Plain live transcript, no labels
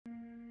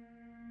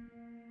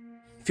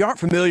you aren't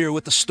familiar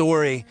with the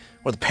story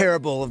or the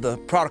parable of the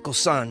prodigal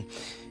son,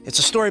 it's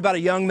a story about a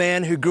young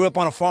man who grew up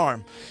on a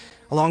farm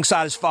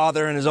alongside his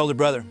father and his older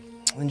brother.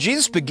 And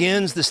Jesus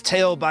begins this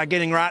tale by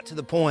getting right to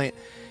the point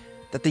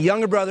that the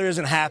younger brother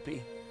isn't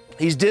happy.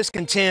 He's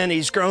discontent,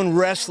 he's grown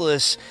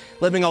restless,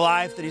 living a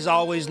life that he's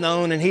always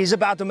known, and he's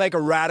about to make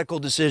a radical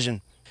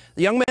decision.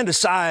 The young man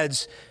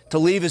decides to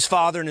leave his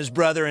father and his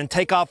brother and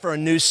take off for a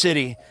new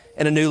city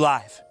and a new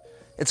life.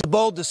 It's a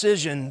bold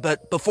decision,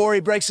 but before he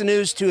breaks the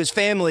news to his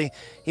family,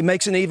 he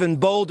makes an even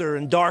bolder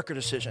and darker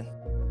decision.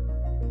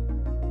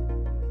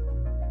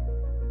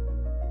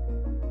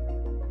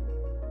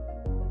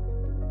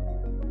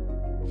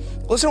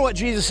 Listen to what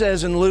Jesus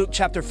says in Luke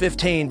chapter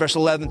 15, verse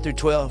 11 through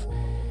 12.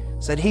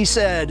 He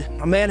said,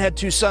 a man had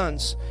two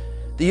sons.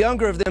 The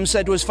younger of them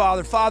said to his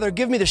father, "Father,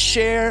 give me the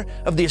share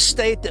of the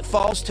estate that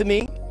falls to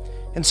me."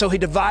 And so he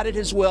divided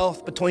his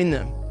wealth between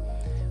them.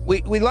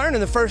 We learn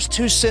in the first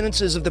two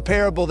sentences of the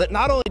parable that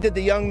not only did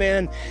the young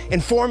man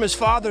inform his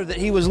father that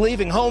he was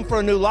leaving home for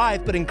a new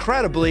life, but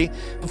incredibly,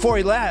 before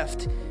he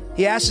left,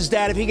 he asked his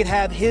dad if he could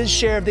have his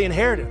share of the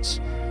inheritance.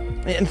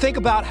 And think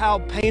about how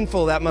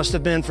painful that must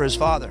have been for his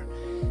father.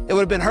 It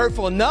would have been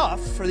hurtful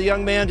enough for the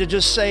young man to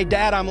just say,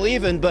 "Dad, I'm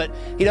leaving," but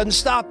he doesn't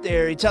stop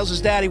there. He tells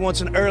his dad he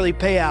wants an early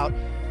payout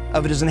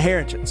of his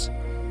inheritance.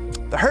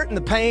 The hurt and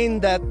the pain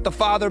that the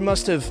father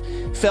must have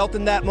felt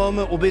in that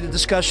moment will be the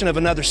discussion of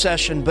another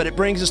session, but it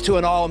brings us to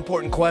an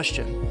all-important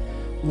question.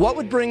 What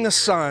would bring the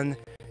son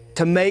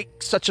to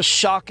make such a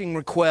shocking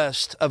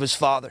request of his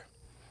father?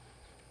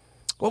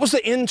 What was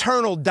the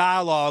internal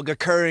dialogue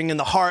occurring in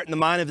the heart and the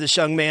mind of this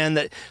young man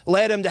that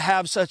led him to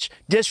have such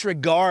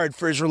disregard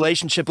for his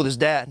relationship with his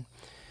dad?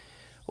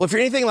 Well, if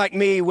you're anything like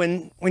me,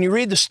 when you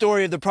read the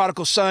story of the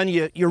prodigal son,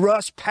 you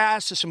rush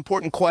past this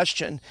important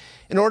question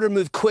in order to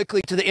move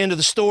quickly to the end of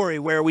the story,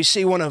 where we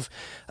see one of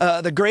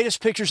the greatest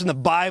pictures in the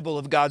Bible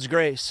of God's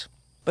grace.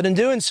 But in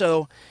doing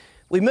so,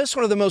 we miss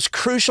one of the most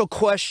crucial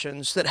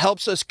questions that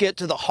helps us get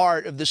to the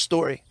heart of this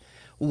story.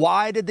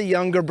 Why did the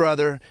younger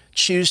brother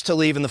choose to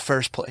leave in the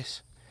first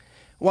place?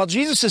 While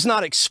Jesus is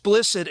not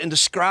explicit in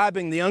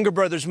describing the younger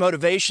brother's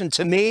motivation,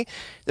 to me,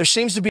 there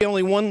seems to be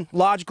only one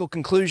logical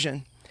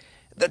conclusion: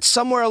 that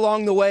somewhere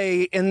along the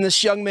way in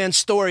this young man's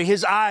story,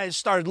 his eyes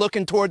started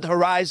looking toward the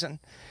horizon,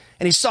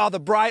 and he saw the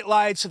bright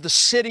lights of the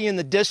city in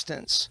the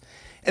distance.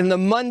 In the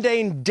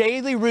mundane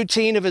daily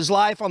routine of his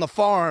life on the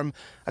farm,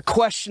 a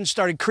question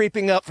started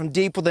creeping up from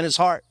deep within his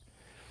heart.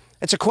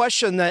 It's a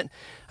question that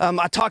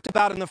I talked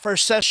about in the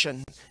first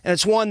session, and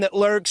it's one that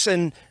lurks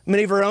in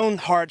many of our own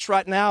hearts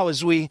right now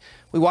as we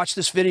watch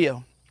this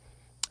video.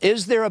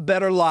 Is there a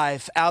better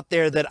life out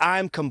there that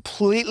I'm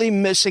completely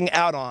missing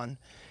out on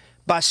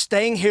by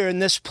staying here in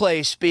this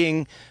place,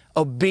 being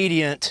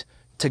obedient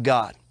to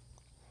God?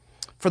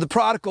 For the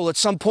prodigal, at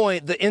some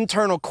point, the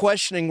internal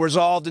questioning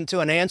resolved into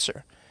an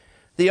answer.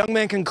 The young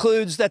man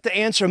concludes that the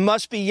answer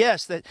must be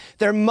yes, that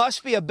there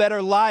must be a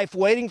better life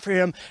waiting for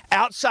him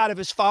outside of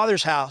his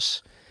father's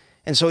house.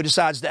 And so he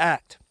decides to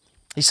act.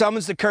 He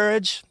summons the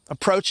courage,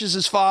 approaches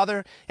his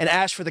father, and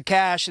asks for the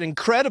cash. And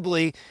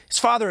incredibly, his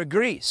father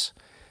agrees.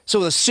 So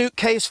with a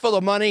suitcase full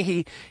of money,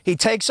 he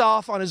takes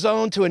off on his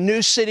own to a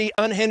new city,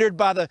 unhindered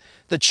by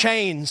the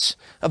chains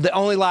of the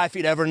only life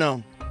he'd ever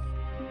known.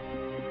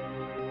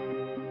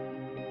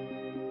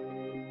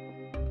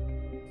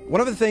 One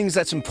of the things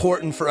that's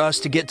important for us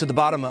to get to the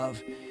bottom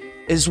of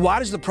is, why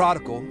does the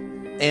prodigal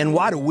and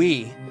why do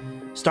we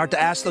start to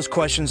ask those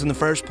questions in the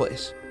first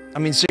place? I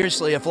mean,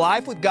 seriously, if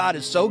life with God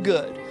is so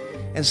good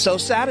and so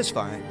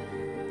satisfying,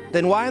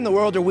 then why in the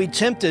world are we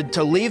tempted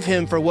to leave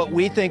Him for what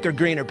we think are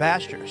greener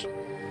pastures?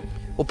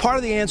 Well, part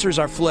of the answer is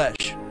our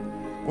flesh.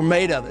 We're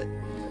made of it.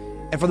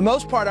 And for the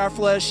most part, our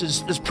flesh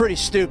is pretty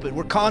stupid.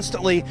 We're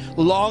constantly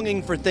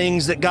longing for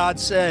things that God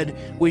said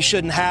we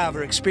shouldn't have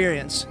or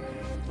experience.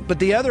 But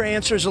the other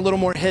answer is a little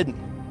more hidden.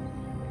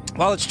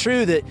 While it's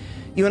true that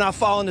you and I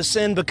fall into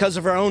sin because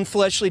of our own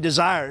fleshly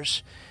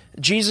desires,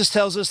 Jesus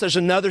tells us there's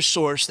another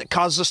source that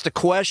causes us to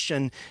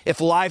question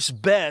if life's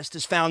best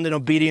is found in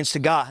obedience to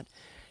God,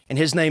 and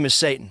His name is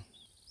Satan.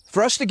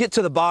 For us to get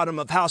to the bottom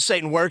of how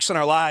Satan works in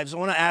our lives, I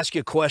want to ask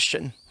you a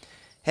question.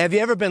 Have you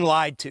ever been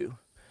lied to?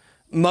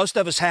 Most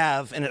of us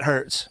have, and it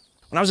hurts.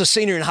 When I was a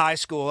senior in high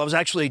school, I was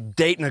actually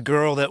dating a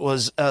girl that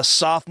was a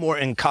sophomore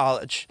in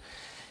college.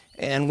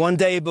 And one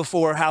day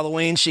before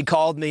Halloween, she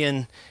called me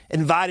and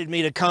invited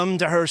me to come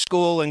to her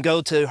school and go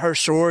to her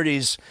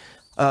sorority's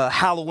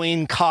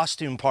Halloween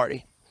costume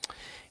party.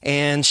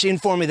 And she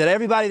informed me that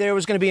everybody there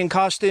was going to be in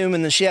costume,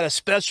 and that she had a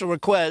special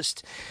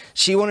request.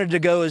 She wanted to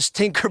go as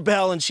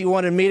Tinkerbell, and she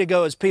wanted me to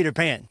go as Peter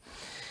Pan.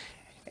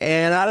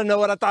 And I didn't know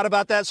what I thought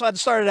about that, so I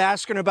started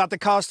asking her about the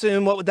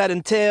costume, what would that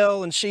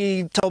entail, and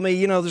she told me,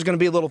 you know, there's going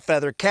to be a little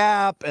feather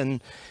cap,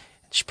 and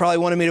she probably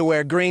wanted me to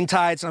wear green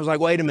tights, and I was like,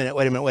 wait a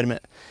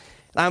minute.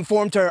 I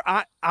informed her,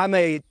 I'm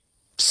a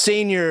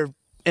senior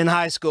in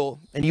high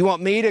school, and you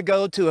want me to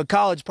go to a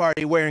college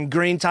party wearing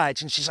green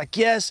tights? And she's like,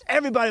 yes,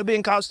 everybody will be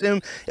in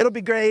costume. It'll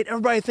be great.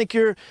 Everybody think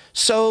you're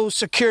so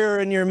secure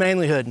in your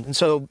manlyhood. And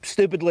so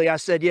stupidly, I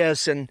said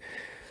yes. And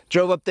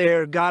Drove up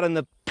there, got in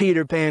the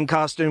Peter Pan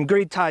costume,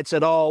 green tights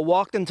at all,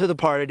 walked into the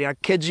party. I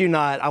kid you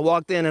not, I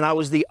walked in and I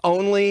was the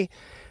only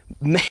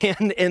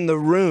man in the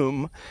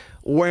room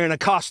wearing a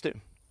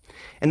costume.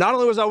 And not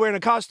only was I wearing a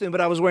costume,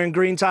 but I was wearing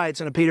green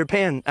tights and a Peter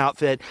Pan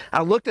outfit.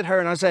 I looked at her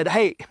and I said,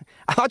 hey,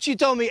 I thought you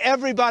told me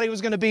everybody was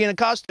going to be in a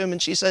costume.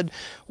 And she said,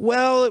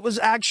 well, it was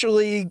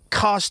actually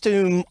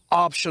costume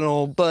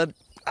optional, but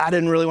I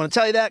didn't really want to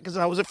tell you that because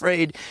I was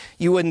afraid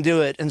you wouldn't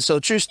do it. And so,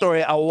 true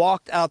story, I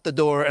walked out the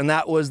door and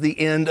that was the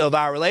end of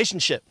our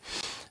relationship.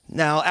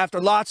 Now,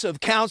 after lots of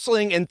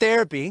counseling and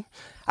therapy,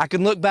 I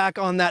can look back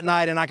on that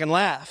night and I can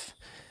laugh.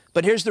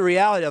 But here's the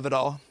reality of it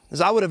all,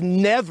 is I would have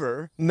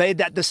never made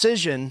that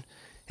decision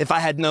if I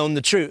had known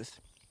the truth.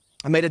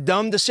 I made a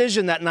dumb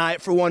decision that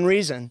night for one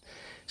reason.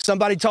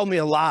 Somebody told me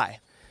a lie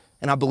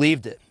and I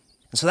believed it.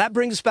 And so that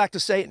brings us back to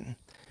Satan.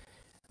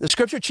 The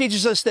scripture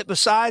teaches us that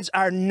besides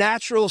our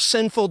natural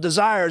sinful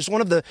desires, one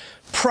of the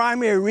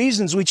primary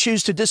reasons we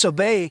choose to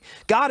disobey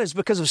God is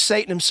because of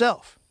Satan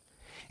himself.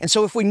 And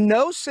so if we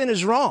know sin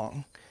is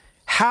wrong,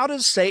 how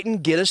does Satan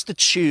get us to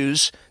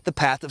choose the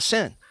path of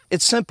sin?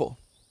 It's simple.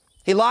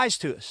 He lies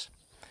to us.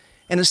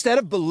 And instead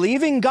of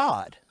believing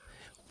God,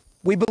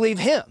 we believe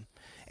him.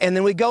 And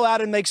then we go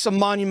out and make some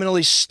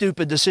monumentally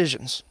stupid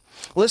decisions.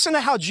 Listen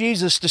to how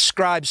Jesus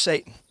describes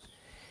Satan.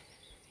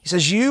 He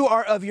says, you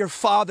are of your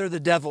father, the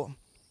devil,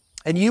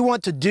 and you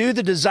want to do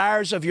the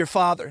desires of your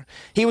father.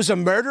 He was a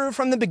murderer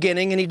from the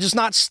beginning, and he does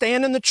not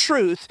stand in the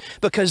truth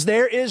because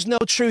there is no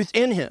truth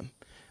in him.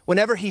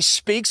 Whenever he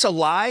speaks a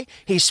lie,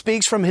 he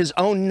speaks from his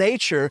own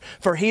nature,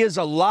 for he is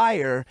a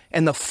liar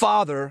and the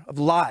father of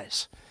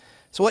lies.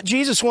 So what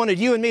Jesus wanted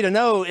you and me to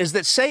know is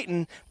that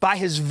Satan, by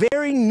his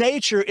very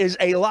nature, is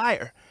a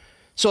liar.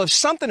 So if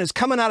something is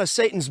coming out of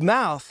Satan's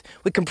mouth,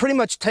 we can pretty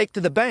much take to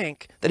the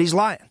bank that he's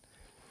lying.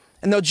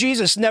 And though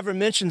Jesus never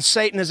mentions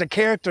Satan as a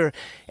character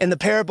in the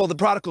parable of the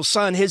prodigal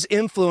son, his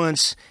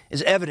influence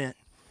is evident.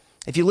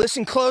 If you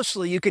listen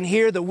closely, you can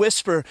hear the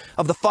whisper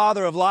of the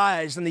father of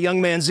lies in the young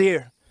man's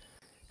ear.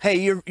 Hey,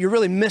 you're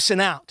really missing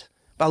out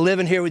by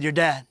living here with your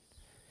dad.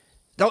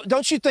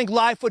 Don't you think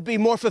life would be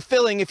more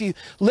fulfilling if you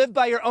lived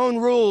by your own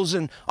rules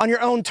and on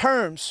your own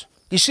terms?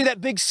 You see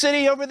that big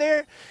city over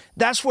there?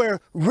 That's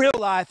where real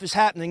life is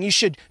happening. You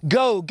should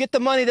go get the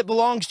money that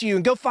belongs to you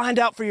and go find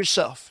out for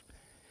yourself.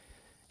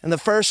 In the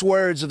first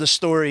words of the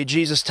story,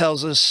 Jesus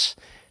tells us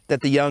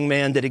that the young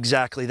man did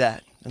exactly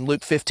that. In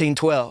Luke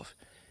 15:12,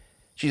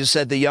 Jesus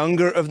said, the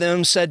younger of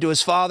them said to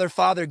his father,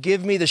 Father,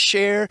 give me the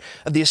share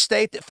of the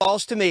estate that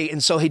falls to me.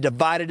 And so he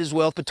divided his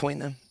wealth between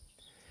them.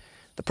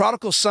 The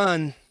prodigal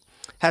son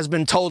has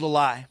been told a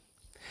lie.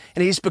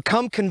 And he's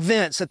become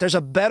convinced that there's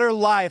a better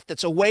life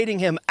that's awaiting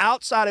him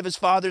outside of his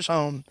father's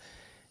home.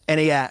 And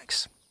he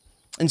acts.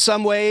 In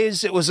some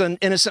ways, it was an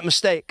innocent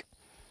mistake.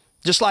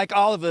 Just like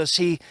all of us,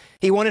 he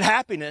wanted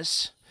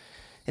happiness,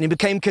 and he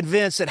became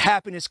convinced that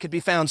happiness could be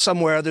found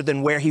somewhere other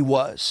than where he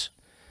was.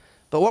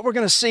 But what we're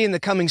going to see in the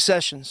coming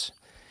sessions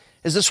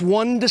is this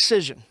one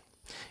decision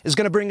is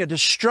going to bring a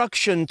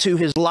destruction to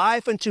his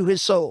life and to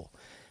his soul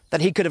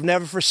that he could have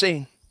never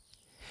foreseen.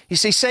 You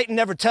see, Satan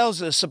never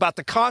tells us about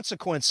the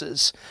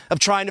consequences of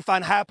trying to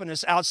find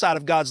happiness outside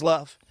of God's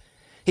love.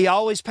 He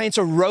always paints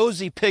a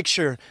rosy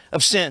picture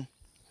of sin.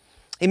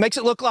 He makes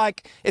it look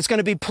like it's going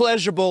to be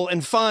pleasurable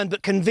and fun,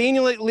 but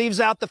conveniently leaves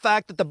out the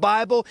fact that the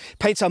Bible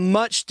paints a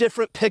much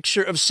different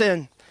picture of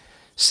sin.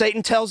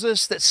 Satan tells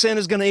us that sin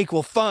is going to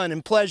equal fun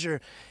and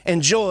pleasure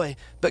and joy,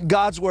 but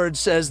God's word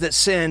says that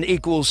sin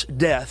equals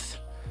death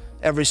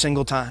every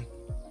single time.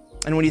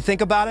 And when you think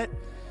about it,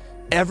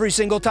 every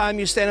single time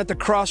you stand at the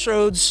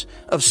crossroads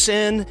of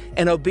sin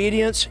and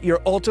obedience,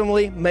 you're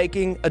ultimately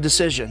making a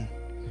decision.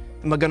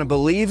 Am I going to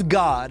believe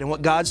God and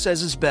what God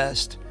says is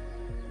best?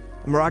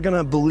 Am I going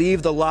to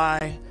believe the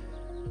lie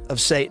of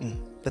Satan,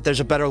 that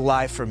there's a better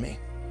life for me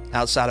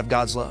outside of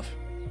God's love?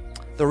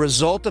 The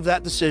result of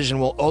that decision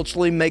will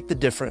ultimately make the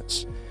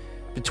difference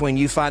between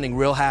you finding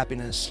real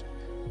happiness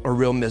or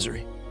real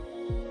misery.